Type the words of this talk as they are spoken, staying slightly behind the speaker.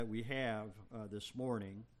We have this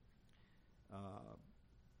morning,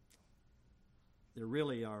 there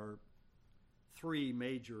really are three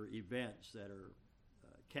major events that are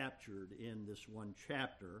captured in this one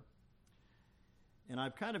chapter, and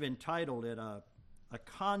I've kind of entitled it a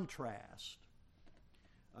contrast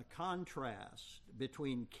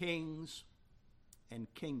between kings and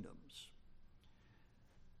kingdoms.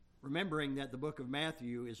 Remembering that the book of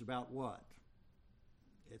Matthew is about what?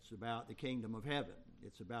 It's about the kingdom of heaven.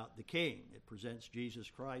 It's about the king. It presents Jesus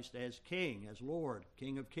Christ as king, as Lord,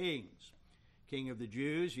 King of kings. King of the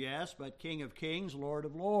Jews, yes, but King of kings, Lord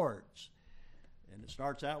of lords. And it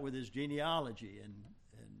starts out with his genealogy and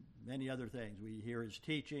many other things. We hear his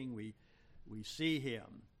teaching, we see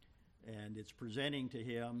him, and it's presenting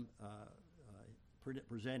him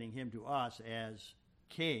to us as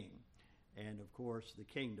king. And, of course, the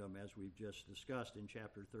kingdom, as we've just discussed in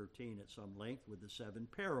chapter 13 at some length with the 7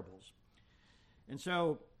 parables. And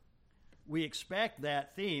so we expect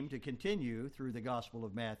that theme to continue through the Gospel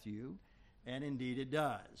of Matthew, and indeed it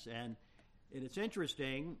does. And it's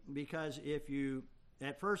interesting because if you,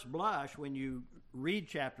 at first blush, when you read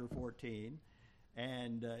chapter 14,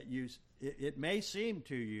 and it may seem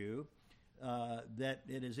to you that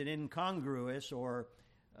it is an incongruous or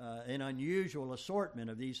an unusual assortment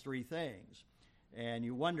of these three things. And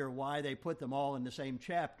you wonder why they put them all in the same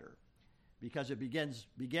chapter. Because it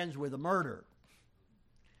begins with a murder.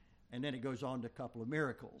 And then it goes on to a couple of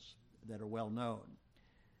miracles that are well known.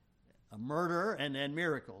 A murder and then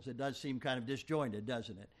miracles. It does seem kind of disjointed,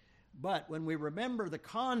 doesn't it? But when we remember the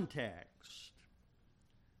context,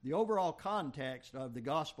 the overall context of the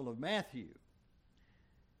Gospel of Matthew,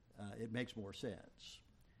 it makes more sense.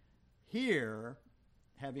 Here,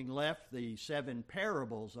 having left the 7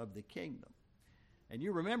 parables of the kingdom. And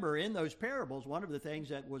you remember in those parables, one of the things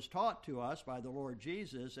that was taught to us by the Lord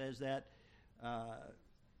Jesus is that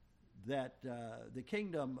the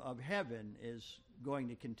kingdom of heaven is going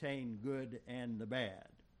to contain good and the bad.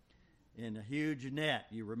 In a huge net,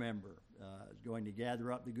 you remember, is going to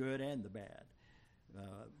gather up the good and the bad.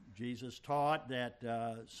 Jesus taught that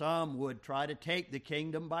some would try to take the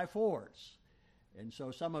kingdom by force. And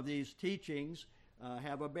so some of these teachings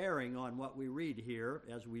have a bearing on what we read here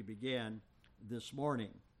as we begin this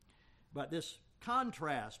morning. But this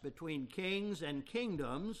contrast between kings and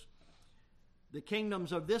kingdoms, the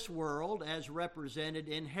kingdoms of this world as represented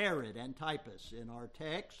in Herod Antipas in our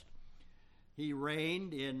text. He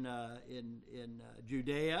reigned in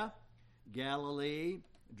Judea, Galilee,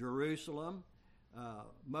 Jerusalem,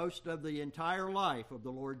 most of the entire life of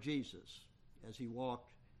the Lord Jesus as he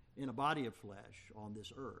walked in a body of flesh on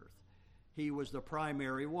this earth. He was the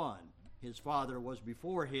primary one. His father was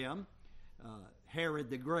before him, Herod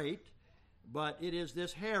the Great, but it is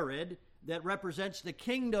this Herod that represents the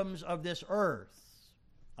kingdoms of this earth,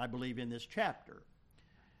 I believe, in this chapter.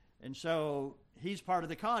 And so he's part of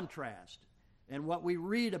the contrast. And what we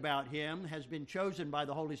read about him has been chosen by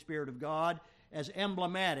the Holy Spirit of God as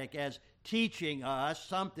emblematic, as teaching us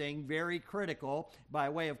something very critical by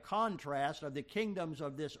way of contrast of the kingdoms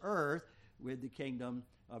of this earth with the kingdom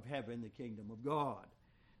of heaven, the kingdom of God.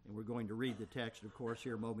 And we're going to read the text, of course,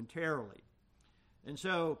 here momentarily. And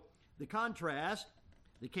so the contrast,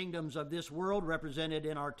 the kingdoms of this world represented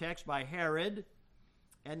in our text by Herod,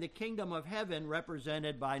 and the kingdom of heaven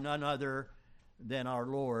represented by none other than our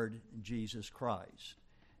Lord Jesus Christ.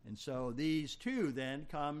 And so these two then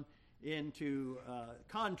come into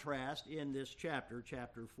contrast in this chapter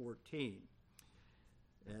 14.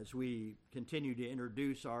 As we continue to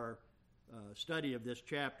introduce our study of this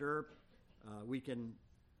chapter, we can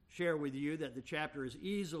share with you that the chapter is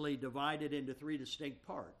easily divided into 3 distinct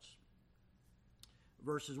parts.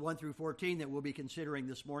 Verses 1 through 14 that we'll be considering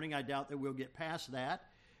this morning, I doubt that we'll get past that,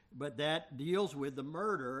 but that deals with the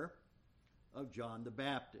murder of John the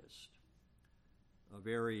Baptist. A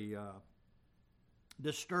very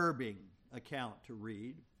disturbing account to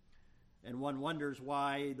read. And one wonders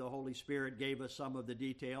why the Holy Spirit gave us some of the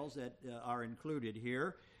details that are included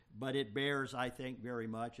here. But it bears, I think, very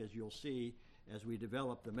much, as you'll see, as we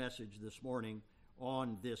develop the message this morning,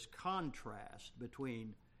 on this contrast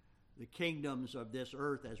between the kingdoms of this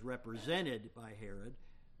earth as represented by Herod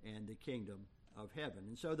and the kingdom of heaven.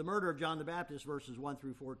 And so the murder of John the Baptist, verses 1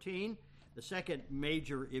 through 14. The second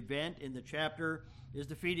major event in the chapter is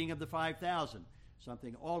the feeding of the 5,000,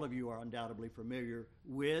 something all of you are undoubtedly familiar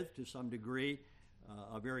with to some degree.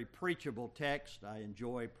 A very preachable text. I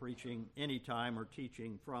enjoy preaching anytime or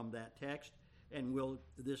teaching from that text, and will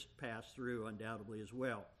this pass through undoubtedly as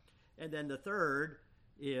well. And then the third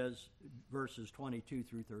is verses 22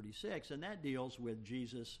 through 36, and that deals with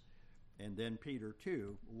Jesus And then Peter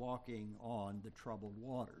 2, walking on the troubled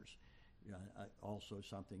waters. Also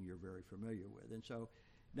something you're very familiar with. And so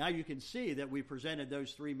now you can see that we presented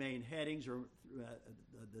those three main headings, or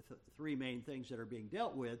the three main things that are being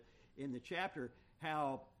dealt with in the chapter,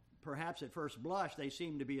 how perhaps at first blush they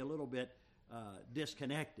seem to be a little bit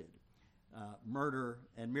disconnected. Murder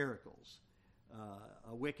and miracles.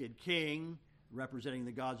 A wicked king representing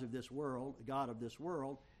the God of this world,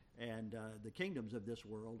 and the kingdoms of this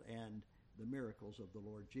world, and the miracles of the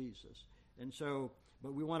Lord Jesus. And so,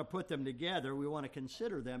 but we want to put them together. We want to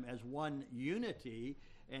consider them as one unity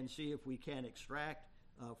and see if we can extract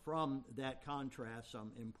from that contrast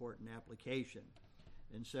some important application.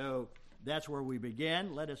 And so that's where we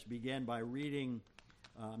begin. Let us begin by reading.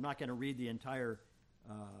 I'm not going to read the entire.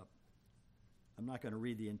 I'm not going to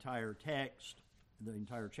read the entire text, the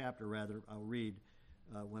entire chapter. Rather, I'll read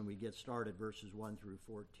when we get started, verses 1 through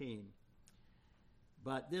 14.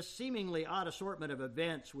 But this seemingly odd assortment of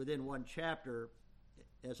events within one chapter,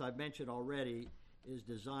 as I've mentioned already, is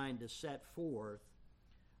designed to set forth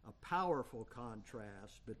a powerful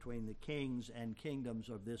contrast between the kings and kingdoms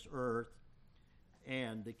of this earth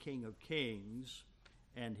and the King of Kings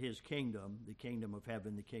and his kingdom, the kingdom of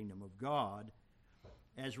heaven, the kingdom of God,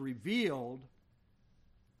 as revealed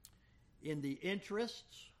in the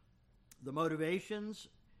interests, the motivations,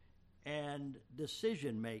 and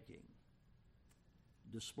decision-making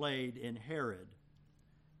displayed in Herod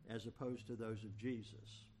as opposed to those of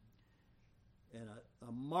Jesus. And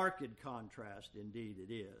a marked contrast indeed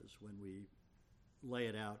it is when we lay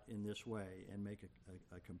it out in this way and make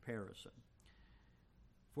a comparison.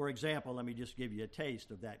 For example, let me just give you a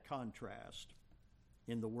taste of that contrast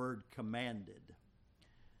in the word commanded.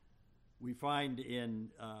 We find in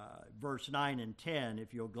verse 9 and 10,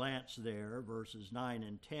 if you'll glance there, verses 9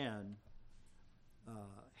 and 10,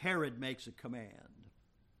 Herod makes a command.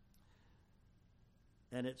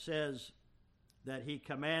 And it says that he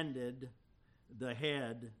commanded the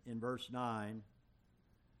head, in verse 9,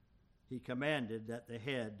 he commanded that the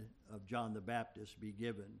head of John the Baptist be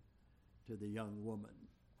given to the young woman.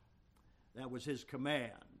 That was his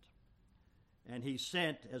command. And he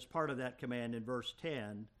sent, as part of that command in verse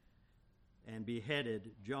 10, and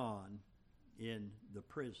beheaded John in the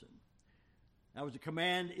prison. That was a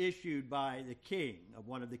command issued by the king of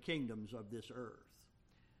one of the kingdoms of this earth.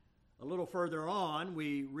 A little further on,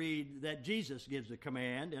 we read that Jesus gives a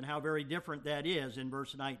command, and how very different that is in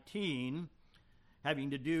verse 19, having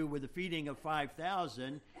to do with the feeding of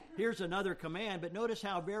 5,000. Here's another command, but notice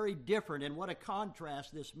how very different and what a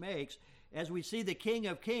contrast this makes as we see the King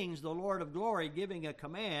of Kings, the Lord of Glory, giving a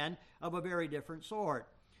command of a very different sort.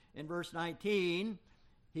 In verse 19,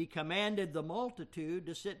 he commanded the multitude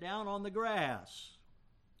to sit down on the grass,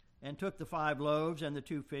 and took the 5 loaves and the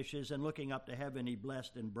 2 fishes, and looking up to heaven, he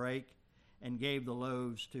blessed and brake, and gave the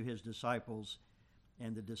loaves to his disciples,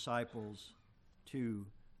 and the disciples to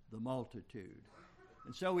the multitude.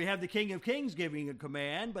 And so we have the King of Kings giving a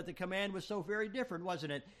command, but the command was so very different,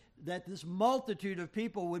 wasn't it? That this multitude of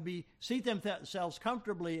people would seat themselves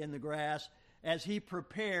comfortably in the grass as he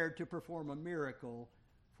prepared to perform a miracle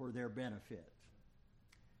for their benefit,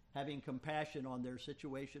 having compassion on their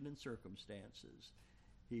situation and circumstances.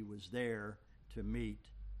 He was there to meet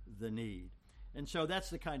the need. And so that's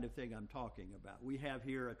the kind of thing I'm talking about. We have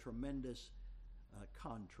here a tremendous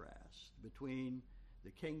contrast between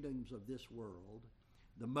the kingdoms of this world,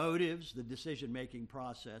 the motives, the decision-making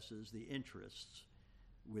processes, the interests,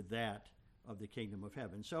 with that of the kingdom of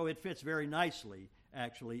heaven. So it fits very nicely,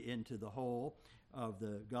 actually, into the whole of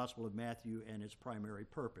the Gospel of Matthew and its primary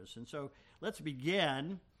purpose. And so let's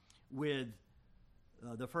begin with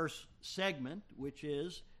the first segment, which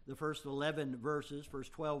is the first 11 verses,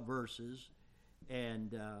 first 12 verses,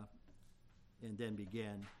 and then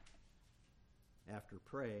begin, after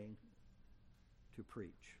praying, to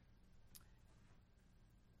preach.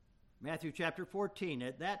 Matthew chapter 14.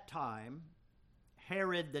 At that time,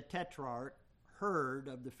 Herod the Tetrarch heard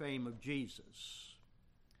of the fame of Jesus,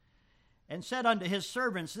 and said unto his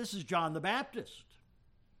servants, This is John the Baptist.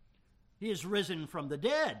 He is risen from the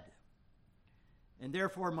dead, and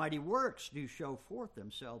therefore mighty works do show forth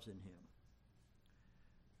themselves in him.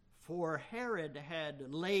 For Herod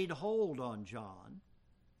had laid hold on John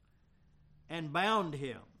and bound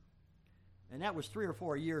him. And that was 3 or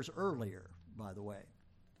 4 years earlier, by the way.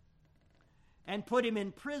 And put him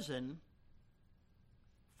in prison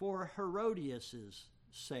for Herodias'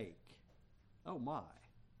 sake. Oh my.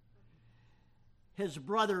 His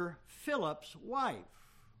brother Philip's wife.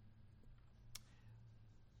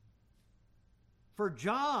 For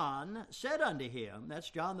John said unto him,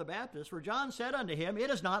 that's John the Baptist, for John said unto him,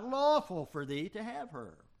 It is not lawful for thee to have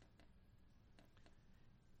her.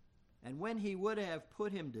 And when he would have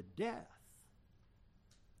put him to death,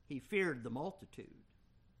 he feared the multitude,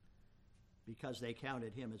 because they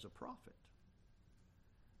counted him as a prophet.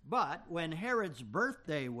 But when Herod's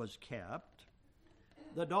birthday was kept,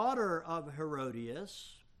 the daughter of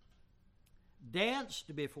Herodias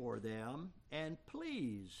danced before them and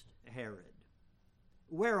pleased Herod,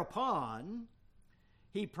 whereupon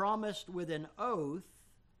he promised with an oath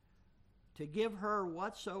to give her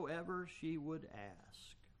whatsoever she would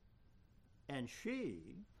ask. And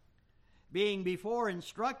she, being before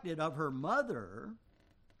instructed of her mother,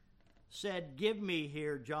 said, "Give me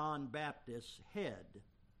here John Baptist's head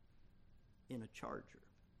in a charger."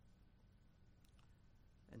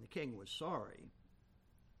 And the king was sorry.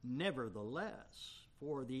 Nevertheless,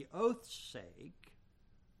 for the oath's sake,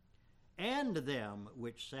 and them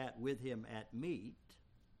which sat with him at meat,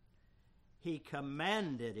 he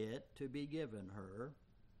commanded it to be given her.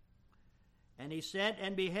 And he sent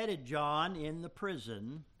and beheaded John in the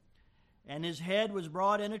prison, and his head was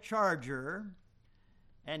brought in a charger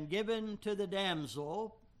and given to the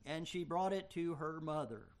damsel, and she brought it to her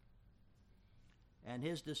mother. And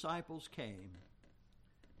his disciples came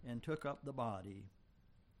and took up the body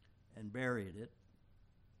and buried it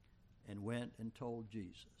and went and told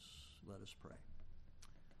Jesus. Let us pray.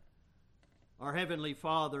 Our Heavenly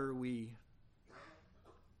Father, we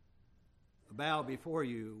bow before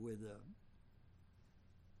you with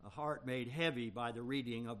a heart made heavy by the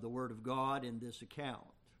reading of the Word of God in this account.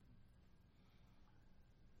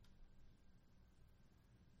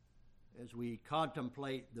 As we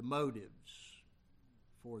contemplate the motives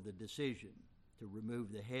for the decision to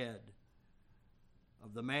remove the head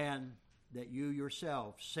of the man that you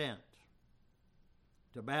yourself sent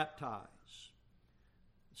to baptize,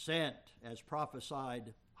 sent as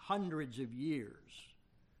prophesied hundreds of years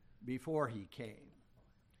before he came,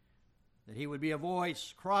 that he would be a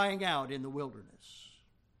voice crying out in the wilderness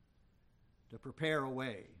to prepare a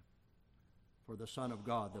way for the Son of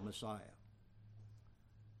God, the Messiah.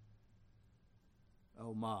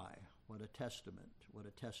 Oh my, what a testament, what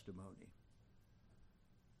a testimony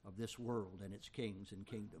of this world and its kings and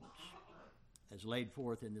kingdoms as laid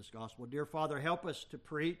forth in this gospel. Dear Father, help us to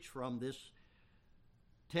preach from this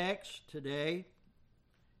text today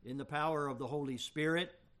in the power of the Holy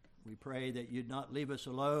Spirit. We pray that you'd not leave us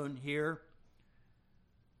alone here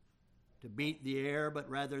to beat the air, but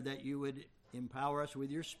rather that you would empower us with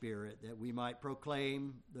your Spirit, that we might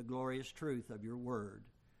proclaim the glorious truth of your word,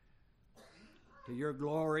 to your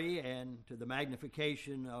glory and to the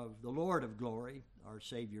magnification of the Lord of glory, our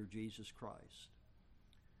Savior Jesus Christ.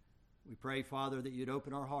 We pray, Father, that you'd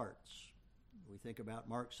open our hearts. We think about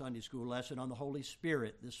Mark's Sunday school lesson on the Holy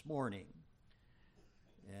Spirit this morning,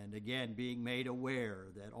 and again being made aware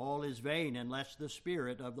that all is vain unless the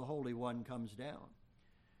Spirit of the Holy One comes down.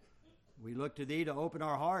 We look to thee to open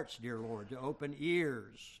our hearts, dear Lord, to open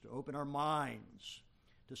ears, to open our minds,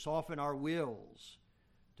 to soften our wills,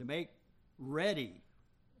 to make ready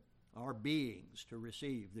our beings to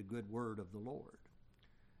receive the good word of the Lord.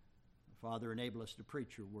 Father, enable us to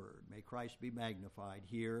preach your word. May Christ be magnified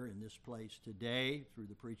here in this place today through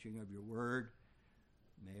the preaching of your word.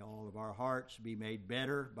 May all of our hearts be made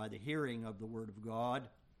better by the hearing of the word of God.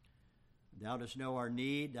 Thou dost know our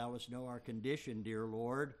need. Thou dost know our condition, dear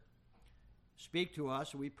Lord. Speak to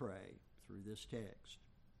us, we pray, through this text.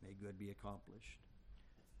 May good be accomplished.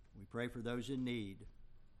 We pray for those in need.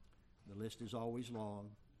 The list is always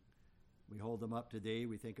long. We hold them up to thee.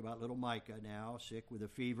 We think about little Micah now, sick with a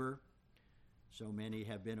fever. So many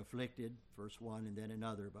have been afflicted, first one and then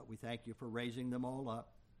another, but we thank you for raising them all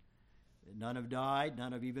up. None have died,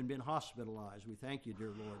 none have even been hospitalized. We thank you,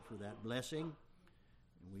 dear Lord, for that blessing,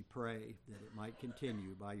 and we pray that it might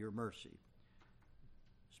continue by your mercy.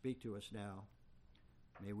 Speak to us now.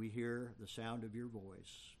 May we hear the sound of your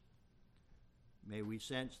voice. May we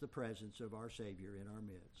sense the presence of our Savior in our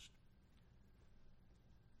midst.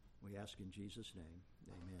 We ask in Jesus' name,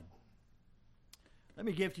 amen. Let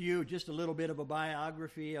me give to you just a little bit of a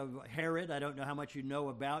biography of Herod. I don't know how much you know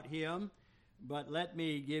about him, but let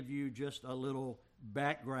me give you just a little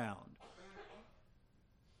background.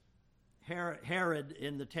 Herod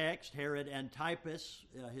in the text, Herod Antipas,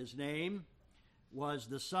 his name, was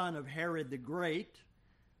the son of Herod the Great.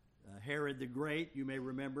 Herod the Great, you may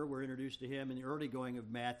remember, we're introduced to him in the early going of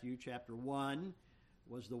Matthew chapter 1,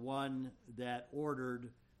 was the one that ordered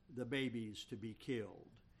the babies to be killed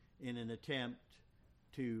in an attempt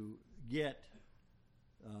to get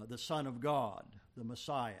the Son of God, the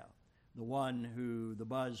Messiah, the one who the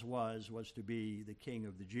buzz was to be the King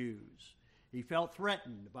of the Jews. He felt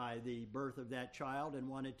threatened by the birth of that child and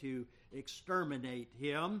wanted to exterminate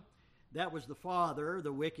him. That was the father,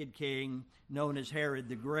 the wicked king known as Herod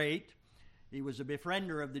the Great. He was a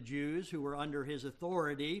befriender of the Jews who were under his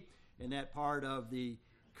authority in that part of the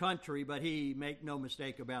country, but he, make no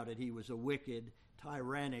mistake about it, he was a wicked,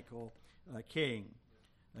 tyrannical king.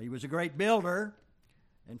 He was a great builder.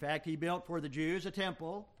 In fact, he built for the Jews a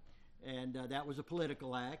temple, and that was a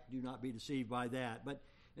political act. Do not be deceived by that.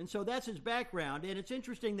 And so that's his background, and it's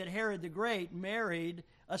interesting that Herod the Great married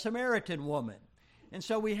a Samaritan woman. And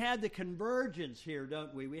so we have the convergence here,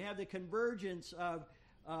 don't we? We have the convergence of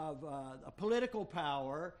a political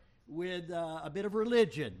power with a bit of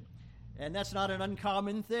religion. And that's not an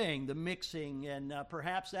uncommon thing, the mixing. And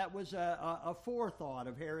perhaps that was a forethought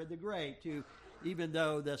of Herod the Great, to, even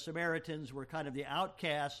though the Samaritans were kind of the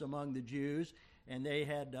outcasts among the Jews, and they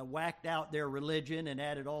had whacked out their religion and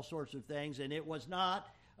added all sorts of things, and it was not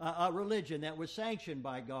a religion that was sanctioned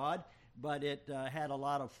by God, but it had a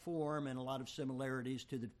lot of form and a lot of similarities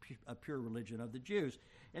to the pure religion of the Jews.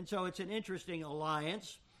 And so it's an interesting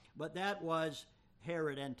alliance, but that was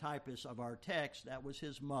Herod Antipas of our text. That was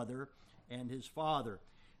his mother and his father.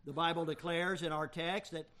 The Bible declares in our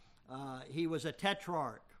text that he was a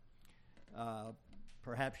tetrarch.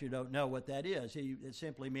 Perhaps you don't know what that is. It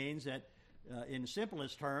simply means that, in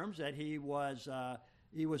simplest terms, that he was a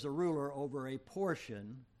ruler over a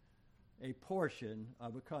portion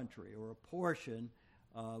of a country, or a portion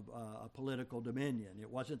of a political dominion. It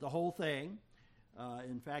wasn't the whole thing.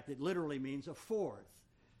 In fact, it literally means a fourth,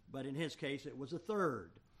 but in his case, it was a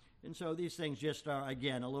third. And so these things just are,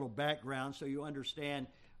 again, a little background so you understand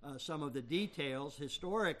some of the details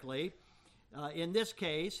historically. In this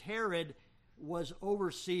case, Herod was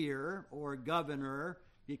overseer or governor.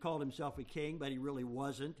 He called himself a king, but he really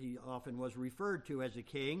wasn't. He often was referred to as a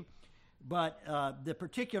king. But the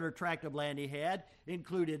particular tract of land he had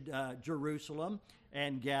included Jerusalem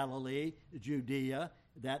and Galilee, Judea,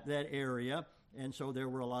 that area. And so there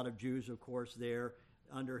were a lot of Jews, of course, there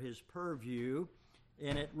under his purview.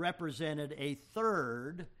 And it represented a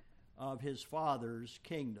third of his father's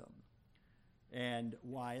kingdom. And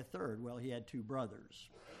why a third? Well, he had two brothers.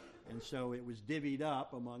 And so it was divvied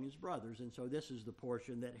up among his brothers. And so this is the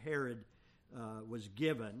portion that Herod was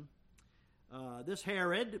given. This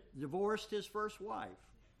Herod divorced his first wife.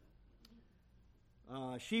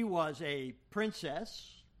 She was a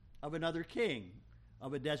princess of another king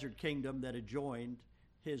of a desert kingdom that adjoined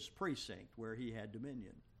his precinct where he had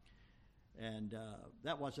dominion. And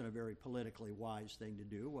that wasn't a very politically wise thing to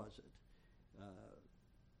do, was it?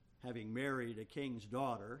 Having married a king's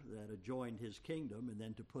daughter that adjoined his kingdom and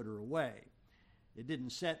then to put her away. It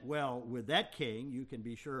didn't set well with that king, you can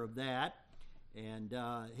be sure of that. And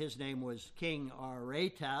his name was King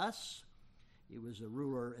Aretas. He was a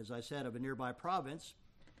ruler, as I said, of a nearby province.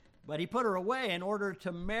 But he put her away in order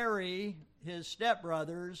to marry his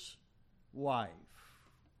stepbrother's wife.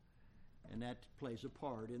 And that plays a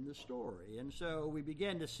part in the story. And so we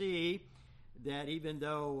begin to see that even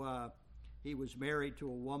though he was married to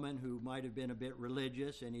a woman who might have been a bit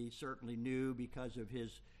religious, and he certainly knew because of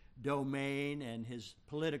his domain and his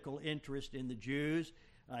political interest in the Jews,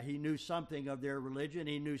 he knew something of their religion.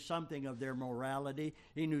 He knew something of their morality.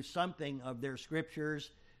 He knew something of their scriptures,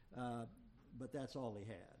 but that's all he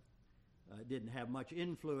had. It didn't have much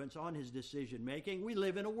influence on his decision-making. We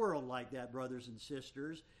live in a world like that, brothers and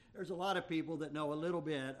sisters. There's a lot of people that know a little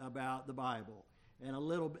bit about the Bible, and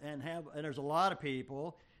there's a lot of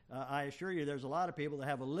people. I assure you, there's a lot of people that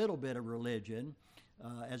have a little bit of religion,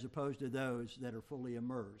 as opposed to those that are fully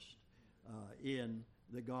immersed in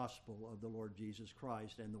the gospel of the Lord Jesus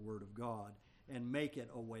Christ and the Word of God, and make it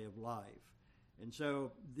a way of life. And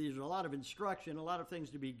so there's a lot of instruction, a lot of things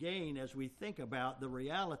to be gained as we think about the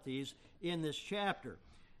realities in this chapter.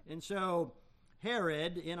 And so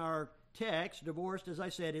Herod, in our text, divorced, as I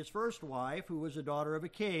said, his first wife, who was a daughter of a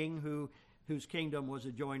king whose kingdom was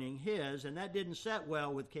adjoining his, and that didn't set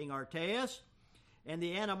well with King Artaeus, and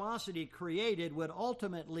the animosity created would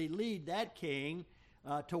ultimately lead that king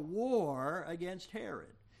to war against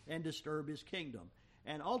Herod and disturb his kingdom.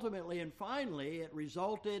 And ultimately and finally, it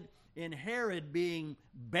resulted in Herod being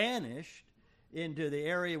banished into the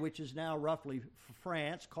area which is now roughly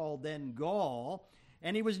France, called then Gaul,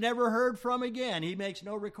 and he was never heard from again. He makes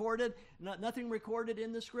nothing recorded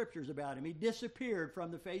in the scriptures about him. He disappeared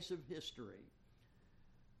from the face of history.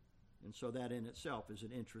 And so that in itself is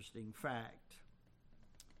an interesting fact.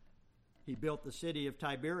 He built the city of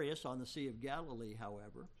Tiberias on the Sea of Galilee,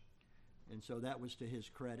 however, and so that was to his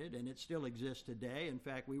credit, and it still exists today. In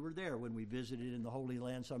fact, we were there when we visited in the Holy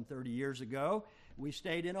Land some 30 years ago. We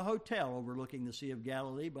stayed in a hotel overlooking the Sea of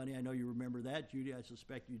Galilee. Bunny, I know you remember that. Judy, I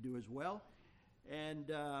suspect you do as well. And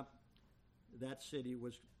that city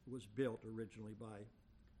was was built originally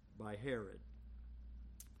by Herod.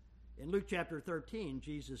 In Luke chapter 13,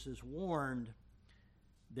 Jesus is warned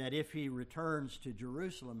that if he returns to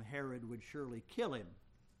Jerusalem, Herod would surely kill him.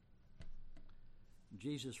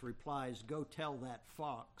 Jesus replies, "Go tell that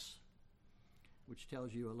fox," which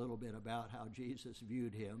tells you a little bit about how Jesus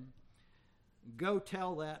viewed him. "Go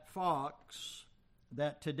tell that fox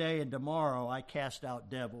that today and tomorrow I cast out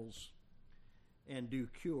devils and do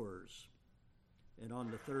cures, and on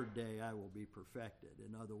the third day I will be perfected."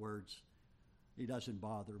 In other words, he doesn't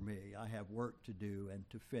bother me. I have work to do and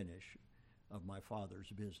to finish of my Father's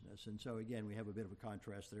business. And so again, we have a bit of a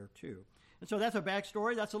contrast there too. And so that's a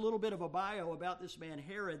backstory. That's a little bit of a bio about this man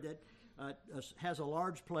Herod that has a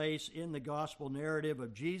large place in the gospel narrative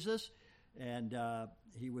of Jesus. And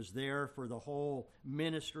he was there for the whole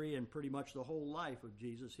ministry and pretty much the whole life of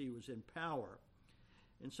Jesus. He was in power.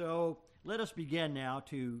 And so let us begin now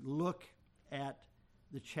to look at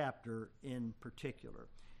the chapter in particular.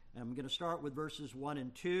 And I'm going to start with verses 1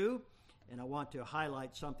 and 2, and I want to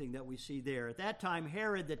highlight something that we see there. At that time,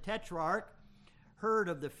 Herod the Tetrarch heard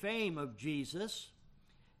of the fame of Jesus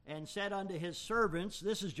and said unto his servants,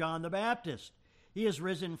 "This is John the Baptist. He is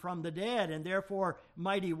risen from the dead, and therefore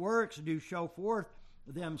mighty works do show forth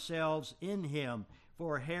themselves in him.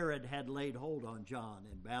 For Herod had laid hold on John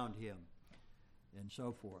and bound him," and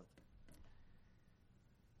so forth.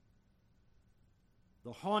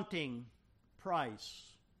 The haunting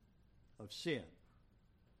price of sin,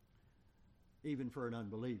 even for an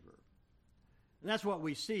unbeliever. And that's what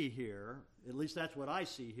we see here. At least that's what I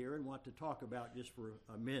see here and want to talk about just for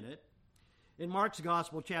a minute. In Mark's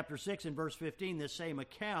Gospel, chapter 6 and verse 15, this same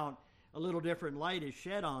account, a little different light is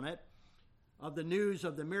shed on it, of the news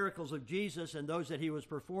of the miracles of Jesus and those that he was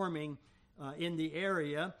performing in the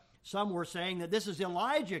area. Some were saying that this is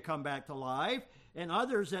Elijah come back to life, and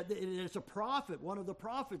others that it's a prophet. One of the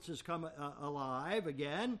prophets has come alive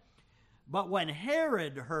again. But when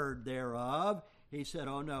Herod heard thereof, he said,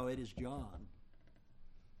 "Oh no, it is John,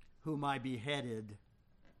 whom I beheaded.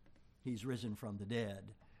 He's risen from the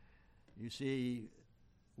dead." You see,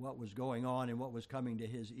 what was going on and what was coming to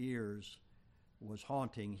his ears was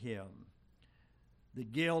haunting him. The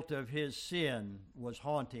guilt of his sin was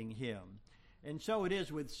haunting him. And so it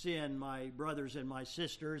is with sin, my brothers and my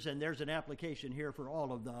sisters, and there's an application here for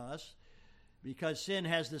all of us, because sin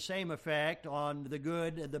has the same effect on the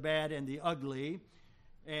good, the bad, and the ugly,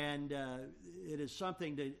 and it is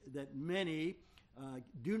something that many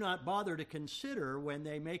do not bother to consider when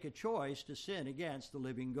they make a choice to sin against the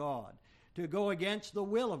living God, to go against the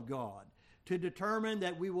will of God, to determine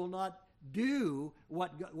that we will not do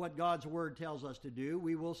what God's Word tells us to do.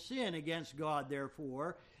 We will sin against God,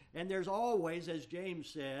 therefore. And there's always, as James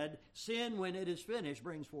said, sin when it is finished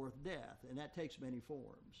brings forth death. And that takes many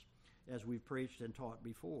forms, as we've preached and taught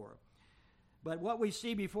before. But what we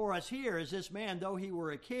see before us here is this man, though he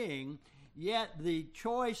were a king, yet the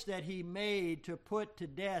choice that he made to put to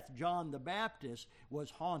death John the Baptist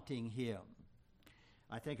was haunting him.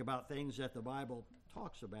 I think about things that the Bible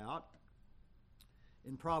talks about.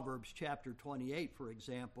 In Proverbs chapter 28, for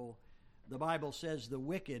example, the Bible says, "The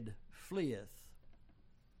wicked fleeth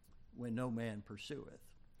when no man pursueth."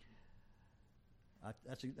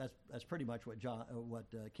 That's pretty much what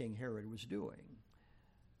King Herod was doing.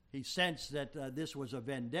 He sensed that this was a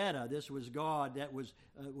vendetta. This was God that was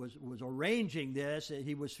arranging this.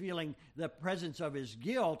 He was feeling the presence of his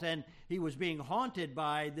guilt, and he was being haunted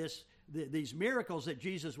by these miracles that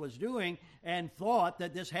Jesus was doing, and thought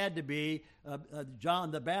that this had to be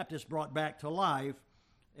John the Baptist brought back to life.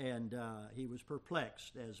 And he was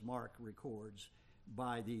perplexed, as Mark records,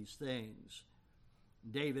 by these things.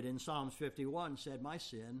 David in Psalms 51 said, "My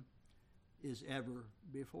sin is ever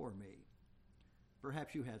before me."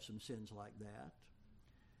 Perhaps you have some sins like that.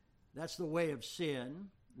 That's the way of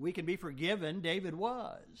sin. We can be forgiven. David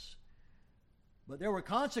was. But there were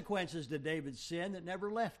consequences to David's sin that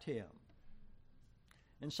never left him.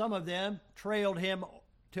 And some of them trailed him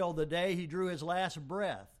till the day he drew his last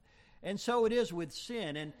breath. And so it is with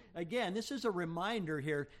sin. And again, this is a reminder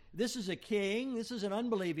here. This is a king. This is an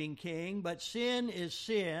unbelieving king. But sin is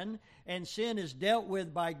sin. And sin is dealt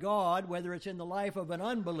with by God, whether it's in the life of an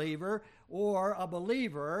unbeliever or a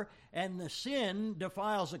believer. And the sin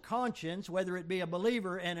defiles a conscience, whether it be a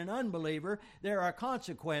believer and an unbeliever. There are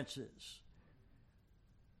consequences.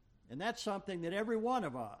 And that's something that every one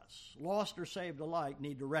of us, lost or saved alike,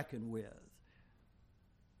 need to reckon with.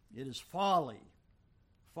 It is folly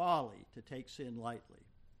to take sin lightly.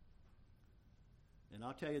 And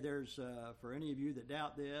I'll tell you, there's, for any of you that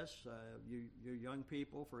doubt this, you young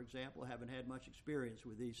people, for example, haven't had much experience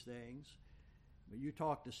with these things. But you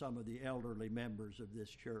talk to some of the elderly members of this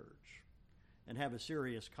church and have a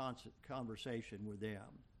serious conversation with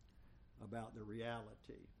them about the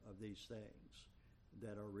reality of these things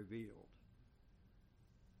that are revealed.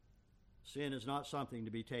 Sin is not something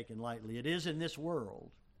to be taken lightly. It is in this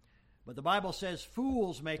world. But the Bible says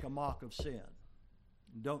fools make a mock of sin.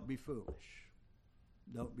 Don't be foolish.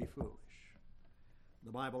 Don't be foolish.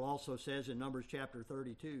 The Bible also says in Numbers chapter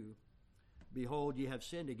 32, behold, ye have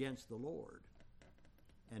sinned against the Lord,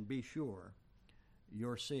 and be sure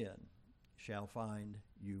your sin shall find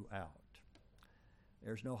you out.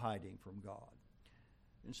 There's no hiding from God.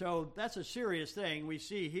 And so that's a serious thing we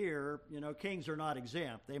see here. Kings are not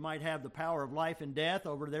exempt. They might have the power of life and death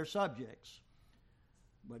over their subjects,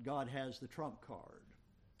 but God has the trump card,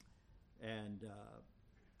 and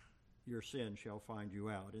your sin shall find you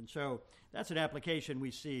out. And so that's an application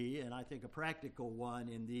we see, and I think a practical one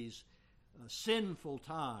in these sinful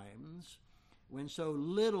times when so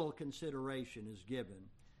little consideration is given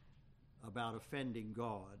about offending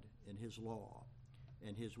God and His law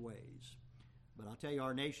and His ways. But I'll tell you,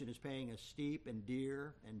 our nation is paying a steep and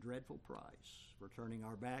dear and dreadful price for turning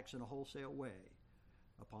our backs in a wholesale way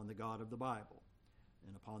upon the God of the Bible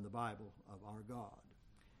and upon the Bible of our God.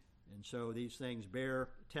 And so these things bear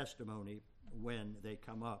testimony when they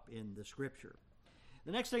come up in the Scripture.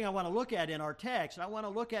 The next thing I want to look at in our text, I want to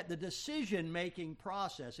look at the decision-making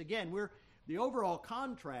process. Again, the overall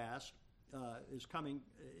contrast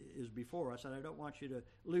is before us, and I don't want you to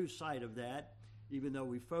lose sight of that, even though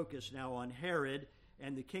we focus now on Herod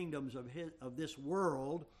and the kingdoms of this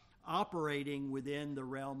world operating within the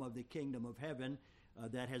realm of the kingdom of heaven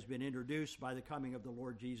that has been introduced by the coming of the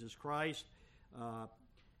Lord Jesus Christ.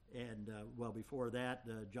 Before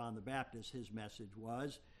that, John the Baptist, his message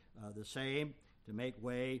was the same, to make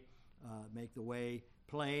the way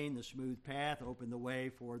plain, the smooth path, open the way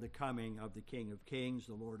for the coming of the King of Kings,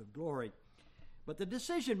 the Lord of glory. But the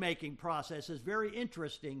decision-making process is very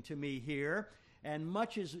interesting to me here, and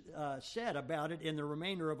much is said about it in the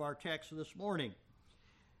remainder of our text this morning.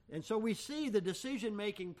 And so we see the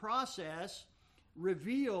decision-making process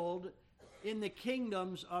revealed in the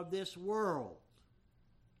kingdoms of this world.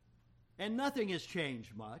 And nothing has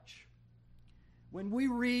changed much. When we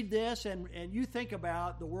read this and you think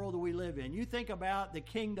about the world that we live in, you think about the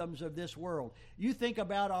kingdoms of this world, you think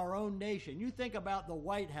about our own nation, you think about the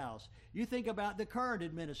White House, you think about the current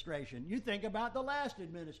administration, you think about the last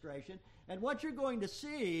administration, and what you're going to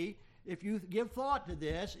see, if you give thought to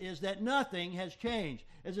this, is that nothing has changed.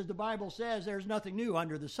 As the Bible says, there's nothing new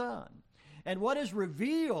under the sun. And what is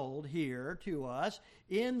revealed here to us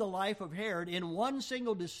in the life of Herod, in one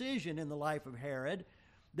single decision in the life of Herod,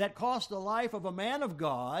 that cost the life of a man of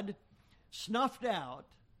God, snuffed out,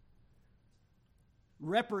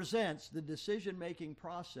 represents the decision-making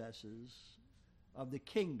processes of the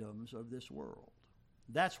kingdoms of this world.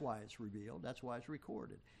 That's why it's revealed. That's why it's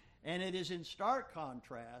recorded. And it is in stark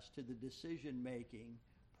contrast to the decision-making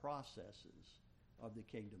processes of the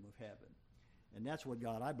kingdom of heaven. And that's what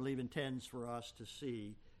God, I believe, intends for us to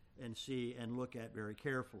see and look at very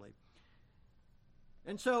carefully.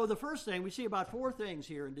 And so the first thing, we see about four things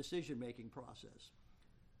here in decision-making process.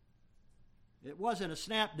 It wasn't a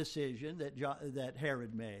snap decision that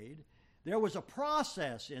Herod made. There was a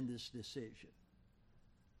process in this decision.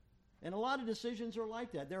 And a lot of decisions are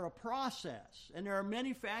like that. They're a process, and there are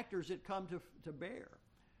many factors that come to bear.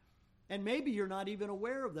 And maybe you're not even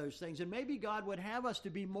aware of those things, and maybe God would have us to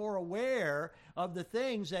be more aware of the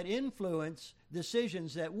things that influence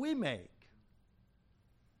decisions that we make.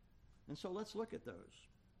 And so let's look at those.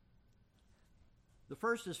 The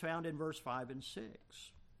first is found in verse 5 and 6.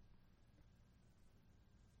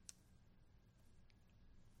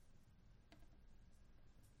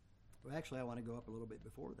 Well, actually, I want to go up a little bit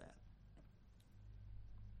before that.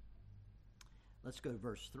 Let's go to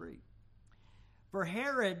verse 3. For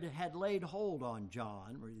Herod had laid hold on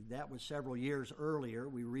John. That was several years earlier.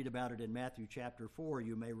 We read about it in Matthew chapter 4,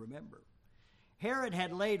 you may remember. Herod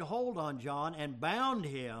had laid hold on John and bound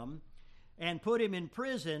him and put him in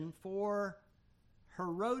prison for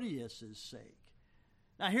Herodias' sake.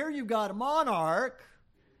 Now here you've got a monarch,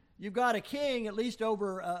 you've got a king, at least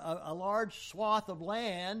over a large swath of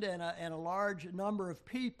land and a large number of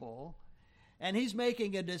people, and he's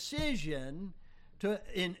making a decision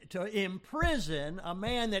to imprison a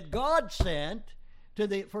man that God sent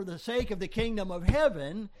for the sake of the kingdom of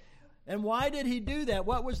heaven. And why did he do that?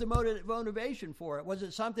 What was the motivation for it? Was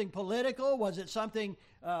it something political? Was it something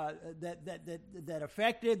that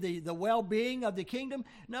affected the well-being of the kingdom?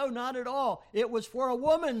 No, not at all. It was for a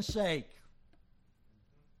woman's sake.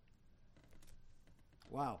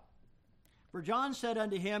 Wow. For John said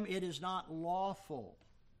unto him, It is not lawful.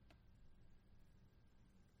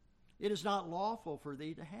 It is not lawful for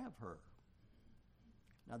thee to have her.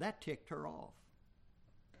 Now that ticked her off.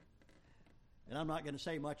 And I'm not going to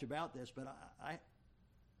say much about this, but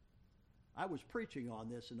I was preaching on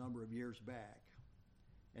this a number of years back.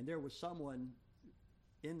 And there was someone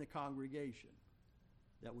in the congregation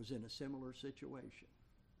that was in a similar situation.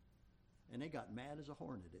 And they got mad as a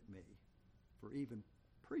hornet at me for even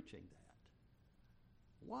preaching that.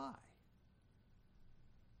 Why?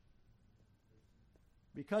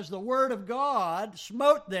 Because the Word of God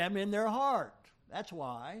smote them in their heart. That's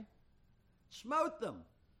why. Smote them.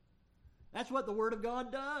 That's what the Word of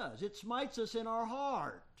God does. It smites us in our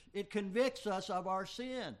heart. It convicts us of our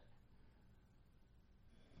sin.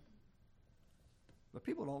 But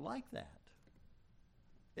people don't like that.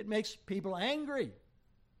 It makes people angry.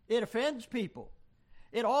 It offends people.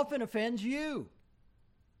 It often offends you.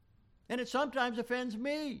 And it sometimes offends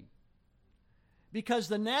me. Because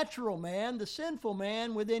the natural man, the sinful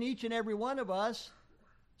man within each and every one of us,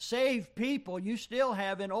 saved people, you still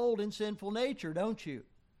have an old and sinful nature, don't you?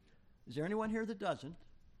 Is there anyone here that doesn't?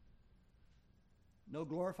 No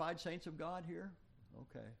glorified saints of God here?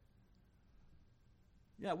 Okay.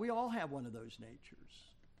 Yeah, we all have one of those natures.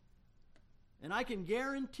 And I can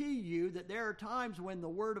guarantee you that there are times when the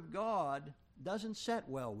Word of God doesn't set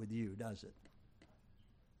well with you, does it?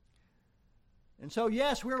 And so,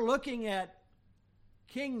 yes, we're looking at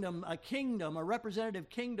a representative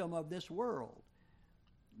kingdom of this world.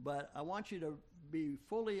 But I want you to be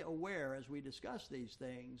fully aware as we discuss these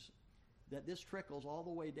things that this trickles all the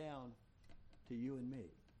way down to you and me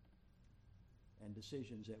and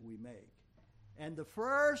decisions that we make. And the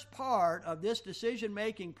first part of this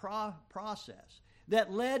decision-making process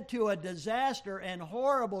that led to a disaster and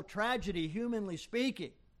horrible tragedy, humanly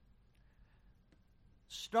speaking,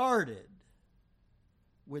 started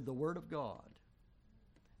with the Word of God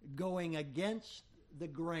going against the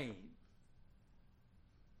grain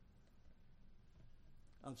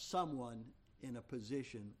of someone in a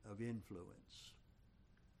position of influence.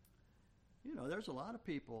 You know, there's a lot of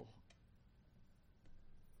people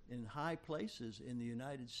in high places in the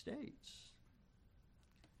United States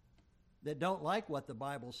that don't like what the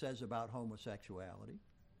Bible says about homosexuality,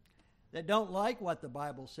 that don't like what the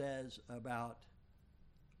Bible says about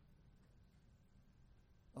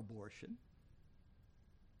abortion,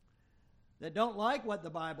 that don't like what the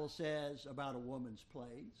Bible says about a woman's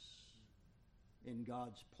place in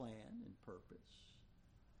God's plan and purpose.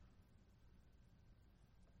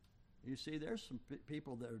 You see, there's some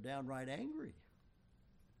people that are downright angry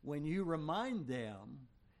when you remind them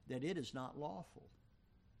that it is not lawful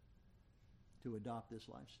to adopt this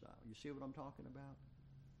lifestyle. You see what I'm talking about?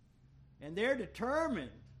 And they're determined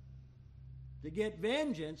to get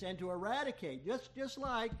vengeance and to eradicate, just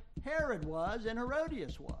like Herod was and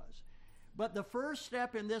Herodias was. But the first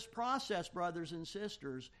step in this process, brothers and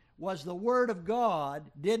sisters, was the Word of God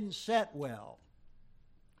didn't set well.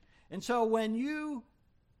 And so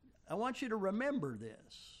I want you to remember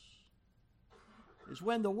this, is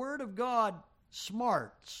when the Word of God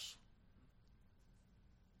smarts,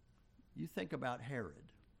 you think about Herod.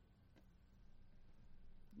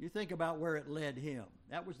 You think about where it led him.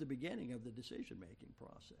 That was the beginning of the decision-making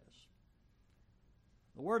process.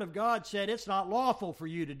 The Word of God said it's not lawful for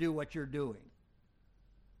you to do what you're doing.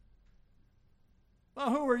 Well,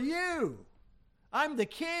 who are you? I'm the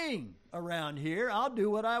king around here. I'll do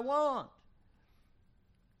what I want.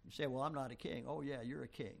 You say, well, I'm not a king. Oh, yeah, you're a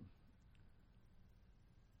king.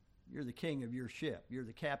 You're the king of your ship. You're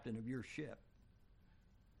the captain of your ship.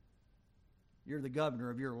 You're the governor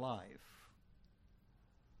of your life.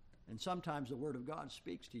 And sometimes the Word of God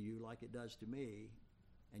speaks to you like it does to me,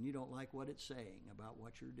 and you don't like what it's saying about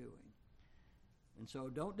what you're doing. And so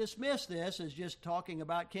don't dismiss this as just talking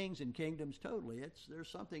about kings and kingdoms totally. There's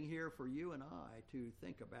something here for you and I to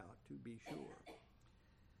think about, to be sure.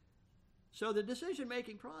 So the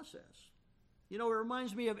decision-making process. You know, it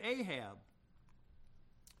reminds me of Ahab.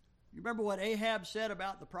 You remember what Ahab said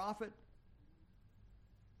about the prophet?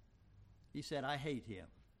 He said, I hate him.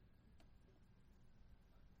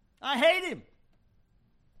 I hate him.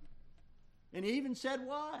 And he even said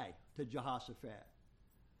why to Jehoshaphat.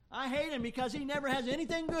 I hate him because he never has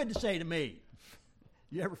anything good to say to me.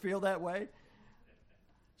 You ever feel that way?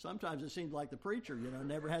 Sometimes it seems like the preacher,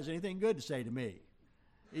 never has anything good to say to me.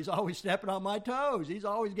 He's always stepping on my toes. He's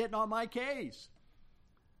always getting on my case.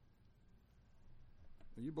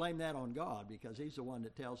 Well, you blame that on God because he's the one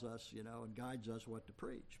that tells us, and guides us what to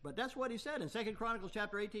preach. But that's what he said in 2 Chronicles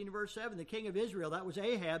chapter 18, verse 7. The king of Israel, that was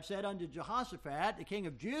Ahab, said unto Jehoshaphat, the king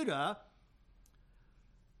of Judah,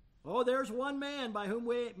 Oh, there's one man by whom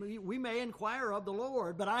we may inquire of the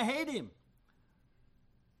Lord, but I hate him.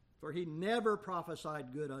 For he never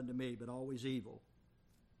prophesied good unto me, but always evil.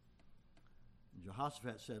 And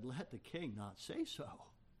Jehoshaphat said, let the king not say so.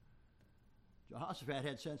 Jehoshaphat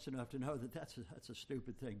had sense enough to know that that's a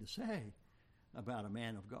stupid thing to say about a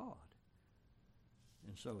man of God.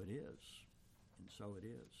 And so it is. And so it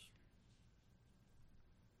is.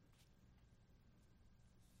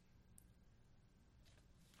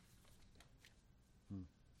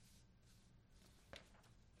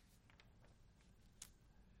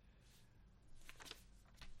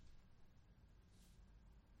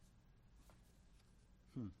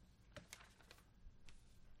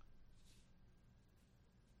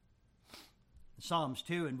 Psalms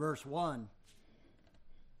 2 and verse 1,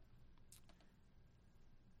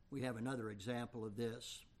 we have another example of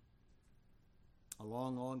this a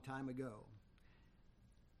long, long time ago.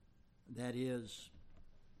 That is,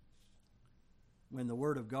 when the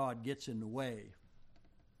Word of God gets in the way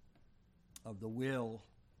of the will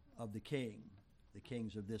of the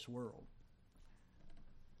kings of this world.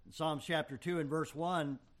 In Psalms chapter 2 and verse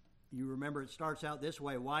 1, you remember it starts out this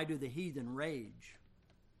way, why do the heathen rage?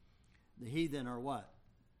 The heathen are what?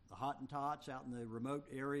 The Hottentots out in the remote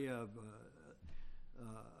area of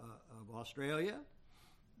Australia?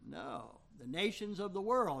 No. The nations of the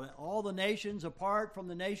world, all the nations apart from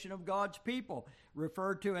the nation of God's people,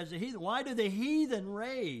 referred to as the heathen. Why do the heathen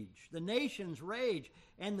rage? The nations rage,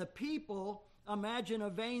 and the people imagine a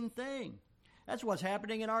vain thing. That's what's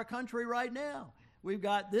happening in our country right now. We've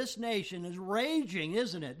got this nation is raging,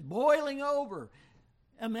 isn't it? Boiling over.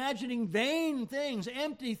 Imagining vain things,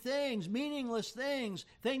 empty things, meaningless things,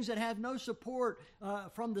 things that have no support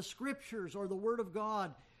from the Scriptures or the Word of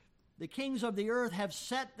God. The kings of the earth have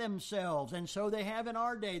set themselves, and so they have in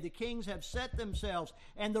our day. The kings have set themselves,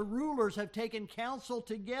 and the rulers have taken counsel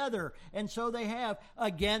together, and so they have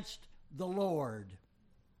against the Lord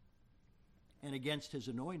and against His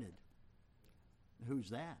anointed.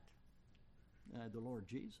 Who's that? The Lord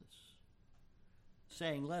Jesus.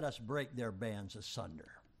 Saying, let us break their bands asunder.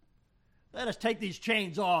 Let us take these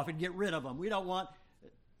chains off and get rid of them. We don't want...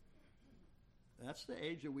 That's the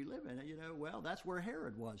age that we live in. Well, that's where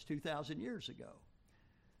Herod was 2,000 years ago.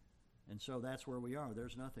 And so that's where we are.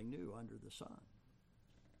 There's nothing new under the sun.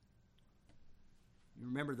 You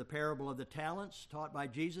remember the parable of the talents taught by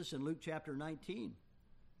Jesus in Luke chapter 19.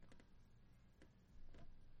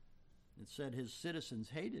 It said his citizens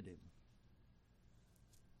hated him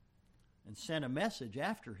and sent a message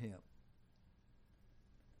after him.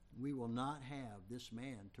 We will not have this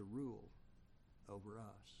man to rule over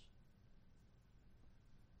us.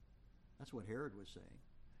 That's what Herod was saying.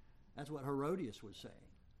 That's what Herodias was saying.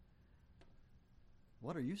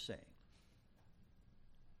 What are you saying?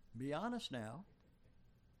 Be honest now.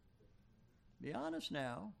 Be honest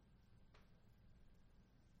now.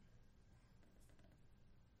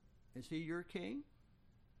 Is he your king?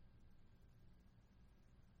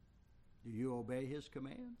 Do you obey his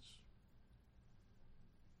commands?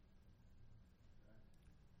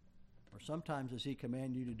 Or sometimes does he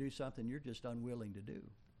command you to do something you're just unwilling to do?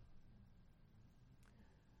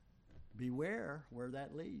 Beware where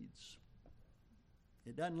that leads.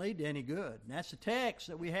 It doesn't lead to any good. And that's the text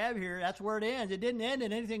that we have here. That's where it ends. It didn't end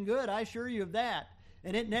in anything good, I assure you of that.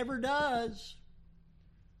 And it never does.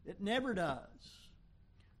 It never does.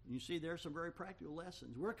 You see, there's some very practical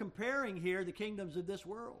lessons. We're comparing here the kingdoms of this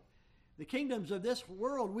world. The kingdoms of this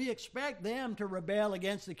world, we expect them to rebel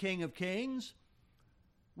against the King of Kings.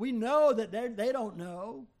 We know that they don't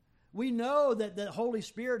know. We know that the Holy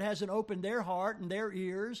Spirit hasn't opened their heart and their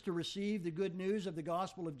ears to receive the good news of the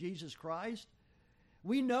gospel of Jesus Christ.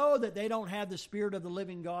 We know that they don't have the Spirit of the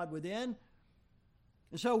living God within.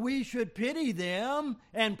 And so we should pity them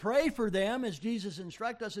and pray for them as Jesus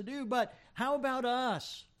instructs us to do. But how about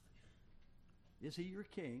us? Is he your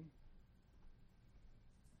king?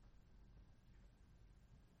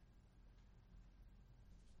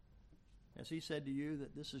 Has he said to you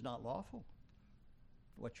that this is not lawful,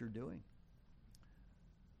 what you're doing?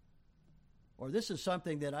 Or this is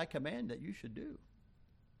something that I command that you should do?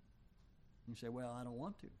 You say, well, I don't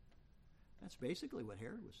want to. That's basically what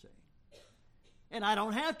Herod was saying. And I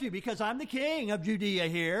don't have to because I'm the king of Judea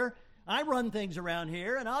here. I run things around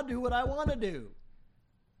here and I'll do what I want to do.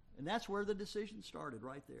 And that's where the decision started,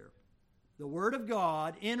 right there. The Word of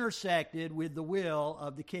God intersected with the will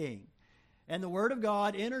of the king. And the Word of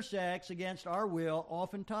God intersects against our will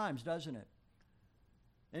oftentimes, doesn't it?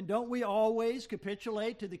 And don't we always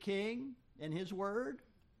capitulate to the king and his word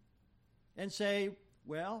and say,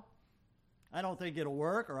 well, I don't think it'll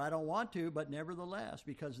work, or I don't want to, but nevertheless,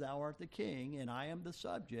 because thou art the king and I am the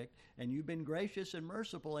subject, and you've been gracious and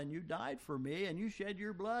merciful, and you died for me, and you shed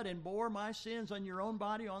your blood and bore my sins on your own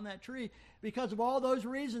body on that tree. Because of all those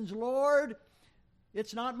reasons, Lord,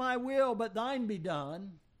 it's not my will, but thine be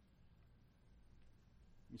done.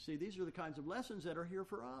 You see, these are the kinds of lessons that are here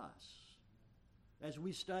for us as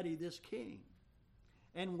we study this king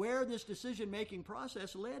and where this decision-making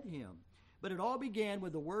process led him. But it all began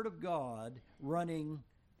with the Word of God running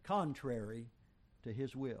contrary to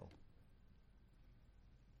his will.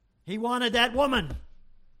 He wanted that woman.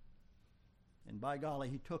 And by golly,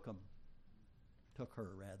 he took her.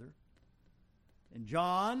 And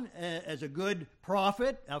John, as a good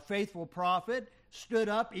prophet, a faithful prophet, stood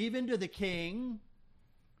up even to the king.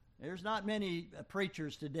 There's not many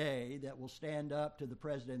preachers today that will stand up to the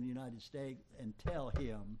President of the United States and tell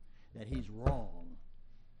him that he's wrong.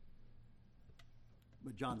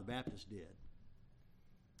 But John the Baptist did.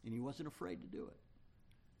 And he wasn't afraid to do it.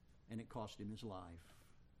 And it cost him his life.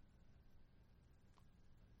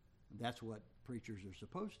 And that's what preachers are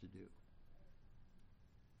supposed to do.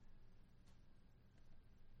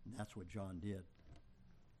 And that's what John did.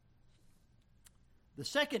 The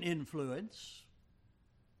second influence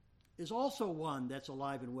is also one that's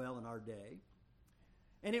alive and well in our day.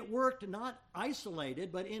 And it worked not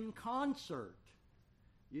isolated, but in concert.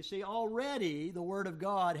 You see, already the Word of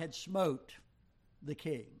God had smote the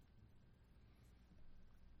king.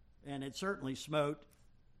 And it certainly smote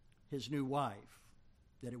his new wife,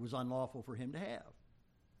 that it was unlawful for him to have.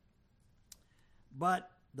 But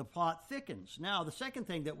the plot thickens. Now, the second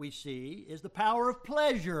thing that we see is the power of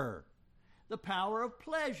pleasure. The power of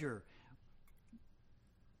pleasure.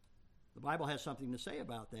 The Bible has something to say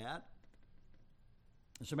about that.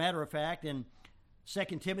 As a matter of fact, in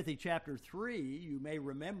 2 Timothy chapter 3, you may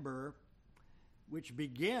remember, which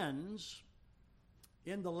begins,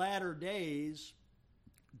 in the latter days,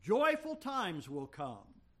 joyful times will come,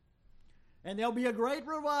 and there'll be a great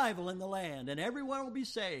revival in the land, and everyone will be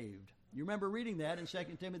saved. You remember reading that in 2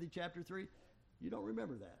 Timothy chapter 3? You don't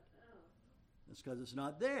remember that. That's because it's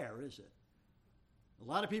not there, is it? A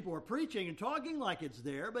lot of people are preaching and talking like it's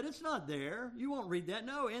there, but it's not there. You won't read that.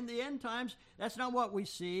 No, in the end times, that's not what we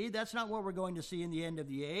see. That's not what we're going to see in the end of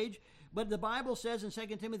the age. But the Bible says in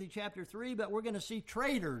 2 Timothy chapter 3, but we're going to see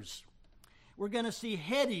traitors. We're going to see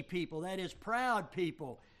heady people, that is, proud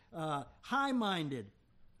people, high-minded,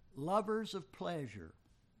 lovers of pleasure,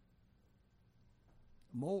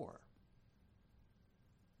 more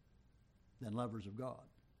than lovers of God.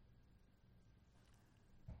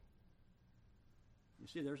 You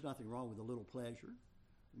see, there's nothing wrong with a little pleasure.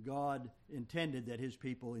 God intended that his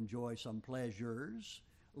people enjoy some pleasures,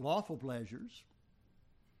 lawful pleasures,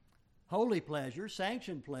 holy pleasures,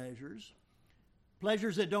 sanctioned pleasures,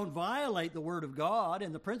 pleasures that don't violate the Word of God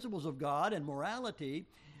and the principles of God and morality.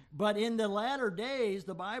 But in the latter days,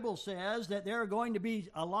 the Bible says that there are going to be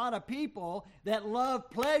a lot of people that love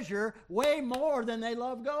pleasure way more than they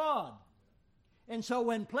love God. And so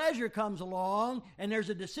when pleasure comes along and there's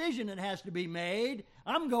a decision that has to be made,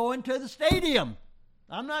 I'm going to the stadium.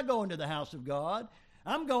 I'm not going to the house of God.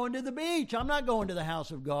 I'm going to the beach. I'm not going to the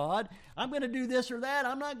house of God. I'm going to do this or that.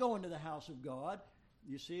 I'm not going to the house of God.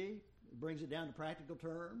 You see, it brings it down to practical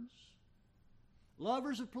terms.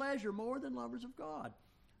 Lovers of pleasure more than lovers of God.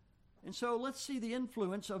 And so let's see the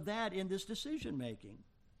influence of that in this decision making.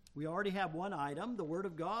 We already have one item. The Word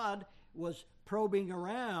of God was probing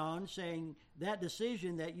around, saying that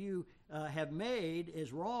decision that you have made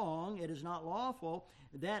is wrong, it is not lawful.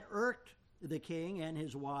 That irked the king and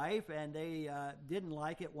his wife, and they didn't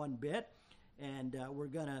like it one bit, and we're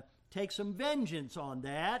going to take some vengeance on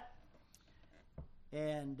that.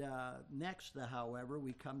 And next, however,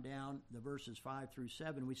 we come down the verses 5 through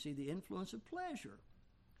 7, we see the influence of pleasure.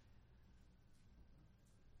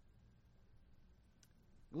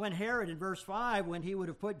 When Herod, in verse 5, when he would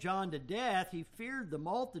have put John to death, he feared the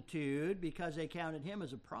multitude because they counted him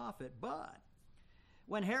as a prophet. But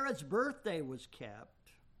when Herod's birthday was kept,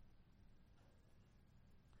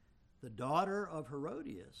 the daughter of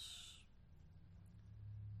Herodias,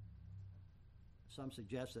 some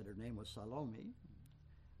suggest that her name was Salome,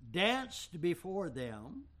 danced before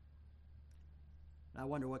them. I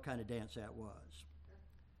wonder what kind of dance that was.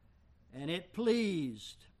 And it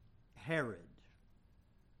pleased Herod.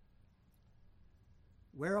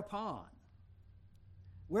 Whereupon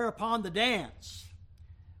the dance,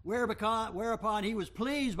 whereupon he was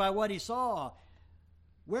pleased by what he saw,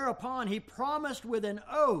 whereupon he promised with an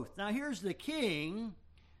oath. Now here's the king.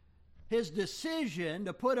 His decision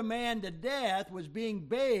to put a man to death was being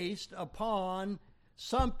based upon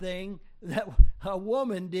something that a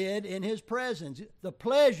woman did in his presence, the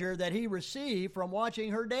pleasure that he received from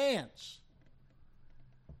watching her dance.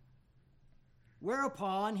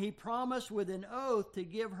 Whereupon he promised with an oath to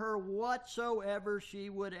give her whatsoever she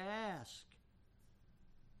would ask.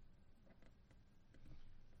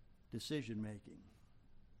 Decision making.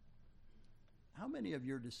 How many of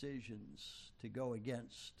your decisions to go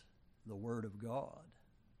against the Word of God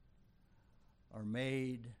are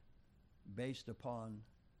made based upon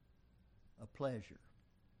a pleasure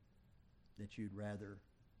that you'd rather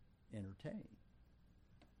entertain?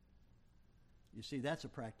 You see, that's a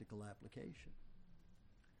practical application.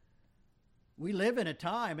 We live in a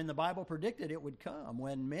time, and the Bible predicted it would come,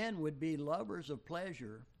 when men would be lovers of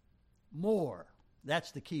pleasure more.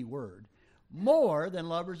 That's the key word. More than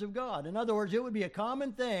lovers of God. In other words, it would be a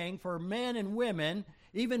common thing for men and women,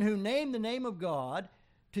 even who name the name of God,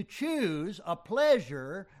 to choose a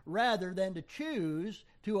pleasure rather than to choose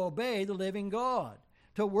to obey the living God,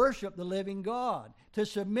 to worship the living God, to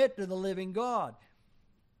submit to the living God.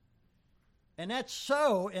 And that's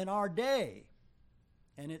so in our day,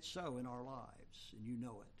 and it's so in our lives, and you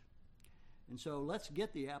know it. And so let's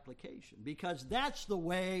get the application, because that's the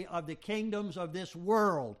way of the kingdoms of this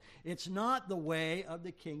world. It's not the way of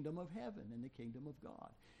the kingdom of heaven and the kingdom of God.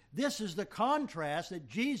 This is the contrast that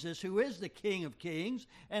Jesus, who is the King of Kings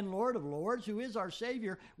and Lord of Lords, who is our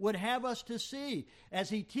Savior, would have us to see as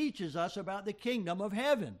he teaches us about the kingdom of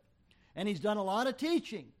heaven. And he's done a lot of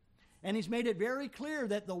teaching. And he's made it very clear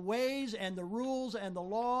that the ways and the rules and the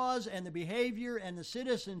laws and the behavior and the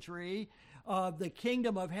citizenry of the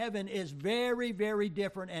kingdom of heaven is very, very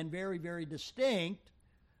different and very, very distinct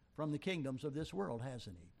from the kingdoms of this world,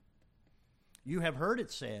 hasn't he? You have heard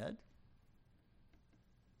it said,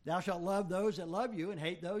 thou shalt love those that love you and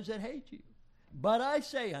hate those that hate you. But I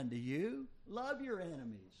say unto you, love your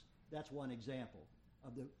enemies. That's one example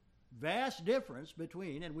of the vast difference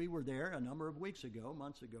between, and we were there a number of weeks ago,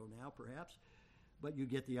 months ago now perhaps, but you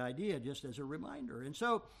get the idea just as a reminder. And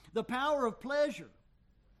so the power of pleasure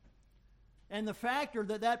and the factor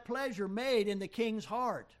that that pleasure made in the king's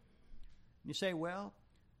heart. You say, well,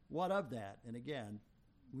 what of that? And again,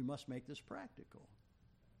 we must make this practical.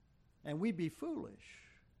 And we'd be foolish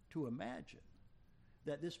to imagine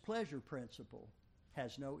that this pleasure principle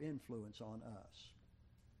has no influence on us.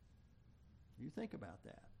 You think about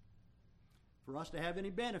that. For us to have any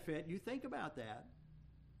benefit, you think about that.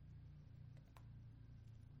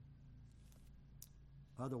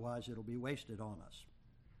 Otherwise, it'll be wasted on us.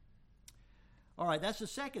 All right, that's the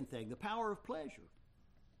second thing, the power of pleasure.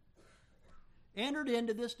 Entered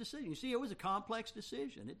into this decision. You see, it was a complex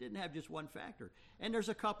decision. It didn't have just one factor. And there's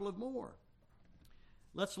a couple of more.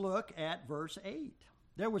 Let's look at verse 8.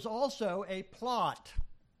 There was also a plot.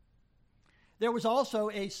 There was also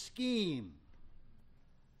a scheme.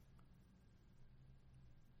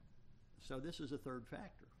 So this is a third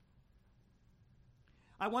factor.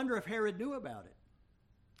 I wonder if Herod knew about it.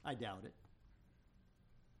 I doubt it.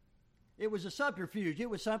 It was a subterfuge. It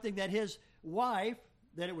was something that his wife,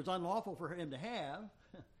 that it was unlawful for him to have,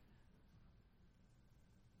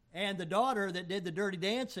 and the daughter that did the dirty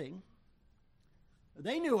dancing,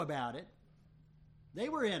 they knew about it. They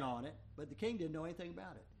were in on it, but the king didn't know anything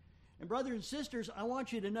about it. And brothers and sisters, I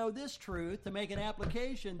want you to know this truth to make an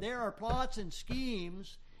application. There are plots and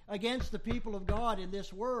schemes against the people of God in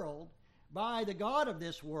this world by the God of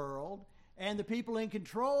this world and the people in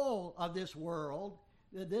control of this world.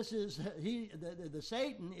 This is the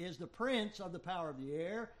Satan is the prince of the power of the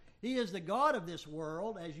air. He is the God of this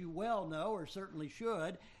world, as you well know, or certainly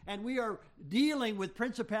should. And we are dealing with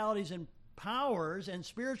principalities and powers and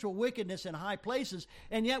spiritual wickedness in high places,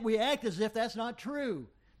 and yet we act as if that's not true.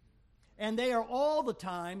 And they are all the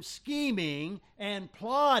time scheming and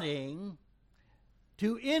plotting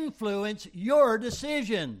to influence your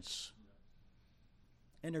decisions.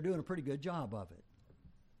 And they're doing a pretty good job of it.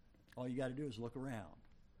 All you got to do is look around.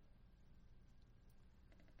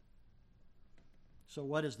 So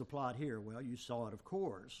what is the plot here? Well, you saw it, of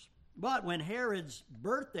course. But when Herod's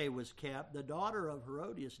birthday was kept, the daughter of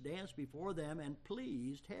Herodias danced before them and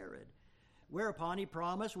pleased Herod. Whereupon he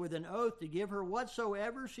promised with an oath to give her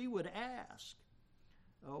whatsoever she would ask.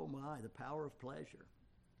 Oh my, the power of pleasure.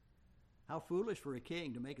 How foolish for a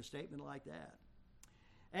king to make a statement like that.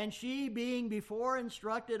 And she, being before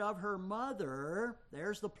instructed of her mother,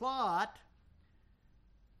 there's the plot.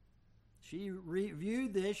 She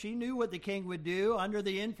reviewed this. She knew what the king would do under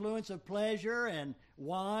the influence of pleasure and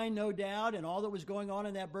wine, no doubt, and all that was going on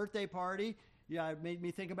in that birthday party. Yeah, it made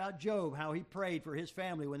me think about Job, how he prayed for his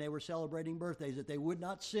family when they were celebrating birthdays, that they would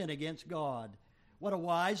not sin against God. What a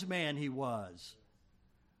wise man he was.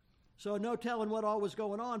 So no telling what all was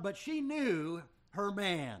going on, but she knew her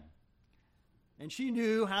man. And she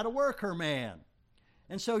knew how to work her man.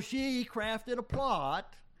 And so she crafted a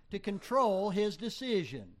plot to control his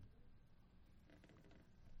decision.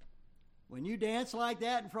 When you dance like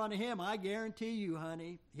that in front of him, I guarantee you,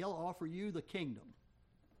 honey, he'll offer you the kingdom.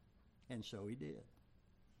 And so he did.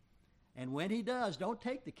 And when he does, don't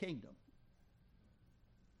take the kingdom.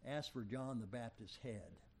 Ask for John the Baptist's head.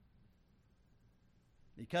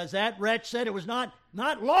 Because that wretch said it was not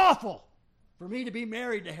lawful for me to be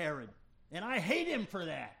married to Herod. And I hate him for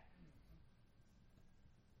that.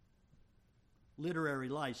 Literary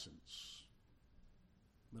license.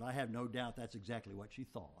 But I have no doubt that's exactly what she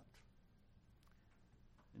thought.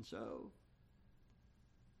 And so,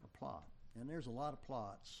 a plot. And there's a lot of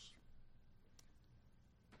plots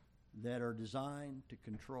that are designed to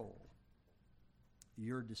control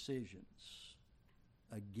your decisions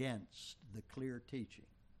against the clear teaching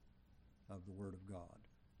of the Word of God.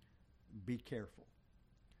 Be careful.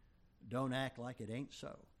 Don't act like it ain't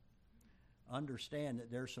so. Understand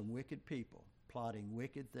that there's some wicked people plotting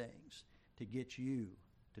wicked things to get you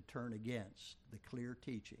to turn against the clear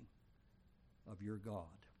teaching of your God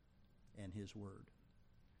and His Word.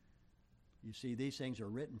 You see, these things are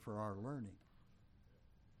written for our learning.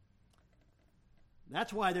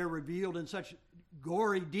 That's why they're revealed in such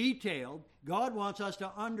gory detail. God wants us to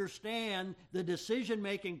understand the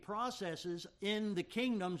decision-making processes in the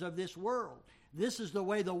kingdoms of this world. This is the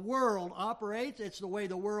way the world operates. It's the way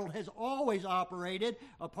the world has always operated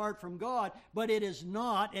apart from God. But it is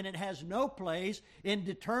not, and it has no place in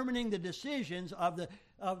determining the decisions of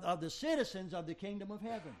the citizens of the kingdom of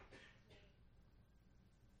heaven.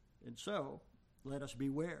 And so, let us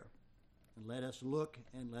beware. And let us look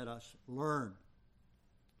and let us learn.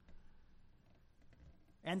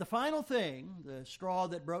 And the final thing, the straw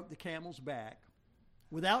that broke the camel's back,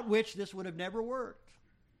 without which this would have never worked.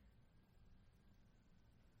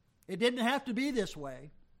 It didn't have to be this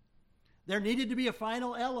way. There needed to be a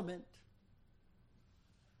final element.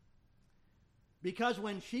 Because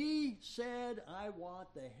when she said, I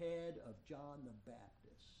want the head of John the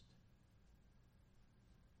Baptist,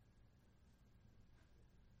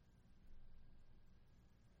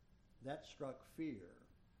 that struck fear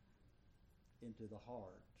into the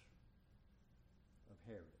heart of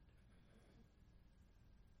Herod.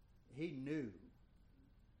 He knew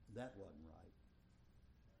that wasn't right.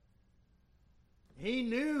 He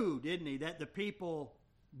knew, didn't he, that the people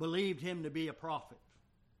believed him to be a prophet.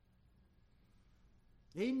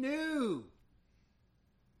 He knew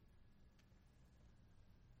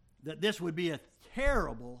that this would be a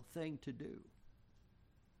terrible thing to do.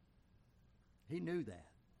 He knew that.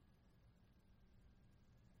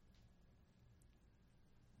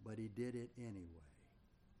 But he did it anyway.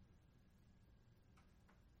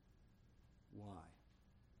 Why?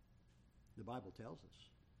 The Bible tells us.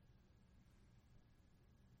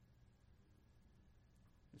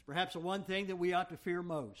 It's perhaps the one thing that we ought to fear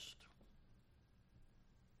most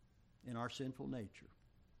in our sinful nature.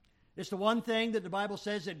 It's the one thing that the Bible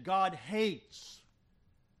says that God hates.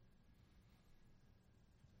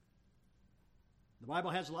 The Bible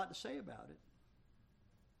has a lot to say about it.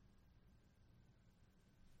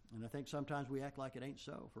 And I think sometimes we act like it ain't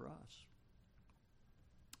so for us.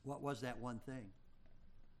 What was that one thing?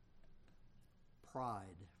 Pride.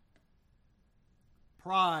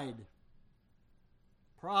 Pride.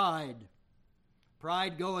 Pride.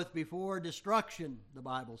 Pride goeth before destruction, the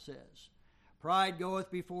Bible says. Pride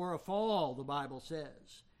goeth before a fall, the Bible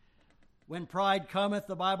says. When pride cometh,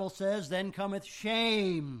 the Bible says, then cometh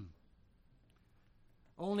shame.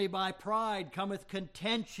 Only by pride cometh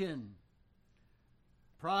contention.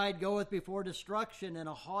 Pride goeth before destruction, and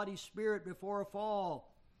a haughty spirit before a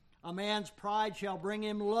fall. A man's pride shall bring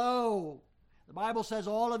him low. The Bible says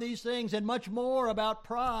all of these things and much more about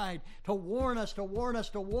pride to warn us, to warn us,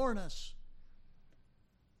 to warn us.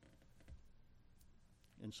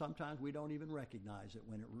 And sometimes we don't even recognize it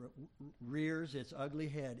when it rears its ugly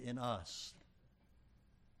head in us.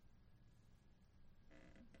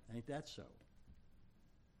 Ain't that so?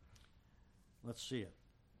 Let's see it.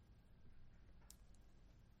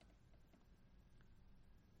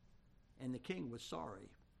 And the king was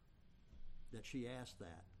sorry that she asked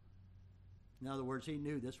that. In other words, he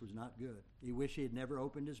knew this was not good. He wished he had never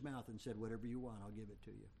opened his mouth and said, whatever you want, I'll give it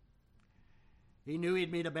to you. He knew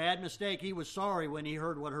he'd made a bad mistake. He was sorry when he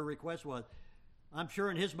heard what her request was. I'm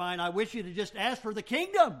sure in his mind, I wish you'd have just asked for the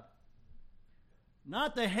kingdom,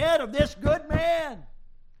 not the head of this good man.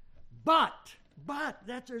 But,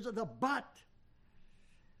 there's the but.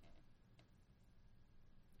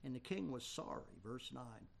 And the king was sorry, verse 9.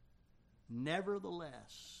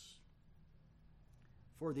 Nevertheless,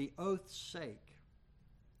 for the oath's sake,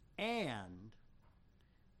 and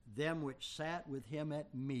them which sat with him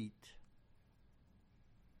at meat.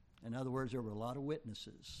 In other words, there were a lot of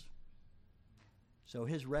witnesses. So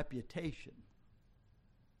his reputation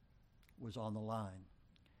was on the line.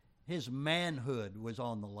 His manhood was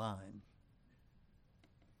on the line.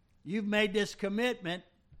 You've made this commitment.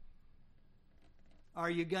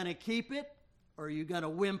 Are you going to keep it, or are you going to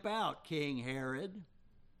wimp out, King Herod?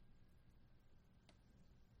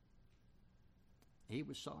 He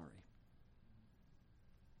was sorry.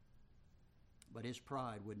 But his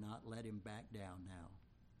pride would not let him back down now.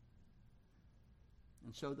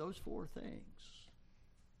 And so those four things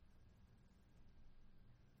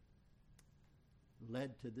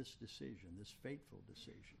led to this decision, this fateful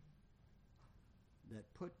decision, that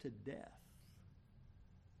put to death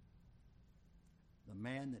the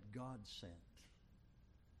man that God sent.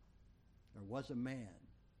 There was a man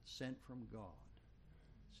sent from God.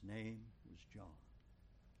 His name was John.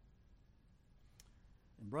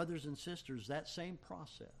 And brothers and sisters, that same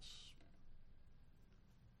process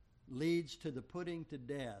leads to the putting to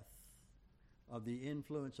death of the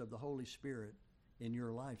influence of the Holy Spirit in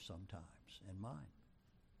your life sometimes, and mine.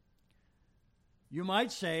 You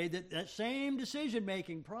might say that that same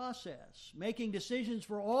decision-making process, making decisions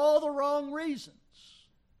for all the wrong reasons,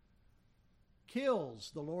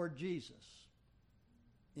 kills the Lord Jesus,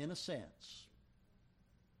 in a sense,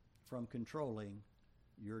 from controlling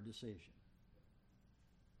your decision.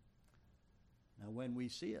 Now, when we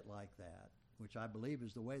see it like that, which I believe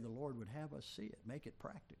is the way the Lord would have us see it, make it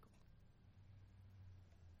practical,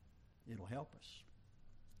 it'll help us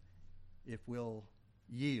if we'll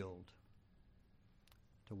yield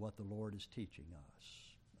to what the Lord is teaching us.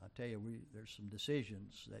 I tell you, there's some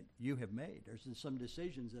decisions that you have made. There's some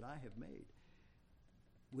decisions that I have made.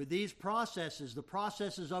 With these processes, the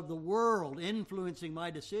processes of the world influencing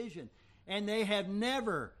my decision, and they have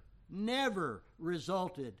never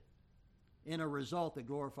resulted in a result that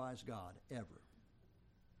glorifies God, ever.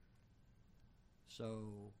 So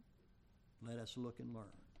let us look and learn.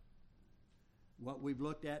 What we've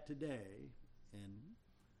looked at today, and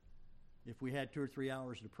if we had 2 or 3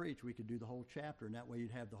 hours to preach, we could do the whole chapter, and that way you'd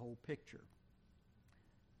have the whole picture.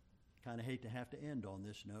 Kind of hate to have to end on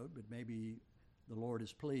this note, but maybe the Lord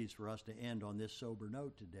is pleased for us to end on this sober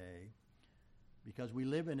note today, because we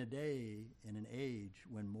live in a day, in an age,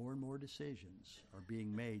 when more and more decisions are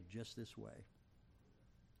being made just this way,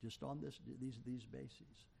 just on these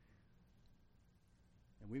bases.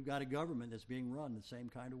 And we've got a government that's being run the same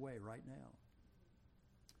kind of way right now.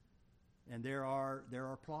 And there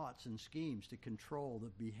are plots and schemes to control the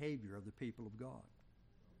behavior of the people of God.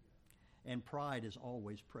 And pride is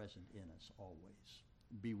always present in us, always.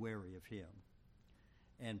 Be wary of him.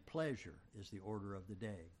 And pleasure is the order of the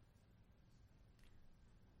day.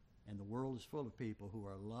 And the world is full of people who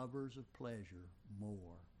are lovers of pleasure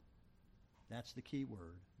more. That's the key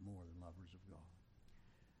word, more than lovers of God.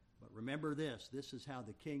 But remember this is how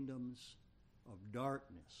the kingdoms of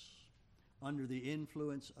darkness, under the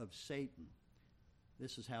influence of Satan,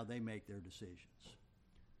 this is how they make their decisions.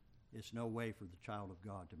 It's no way for the child of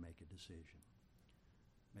God to make a decision.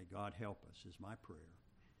 May God help us, is my prayer,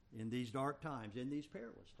 in these dark times, in these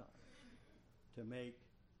perilous times, to make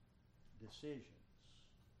decisions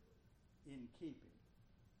in keeping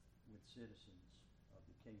with citizens of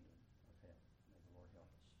the kingdom of heaven. May the Lord help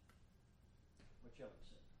us. What shall we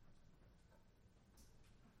say?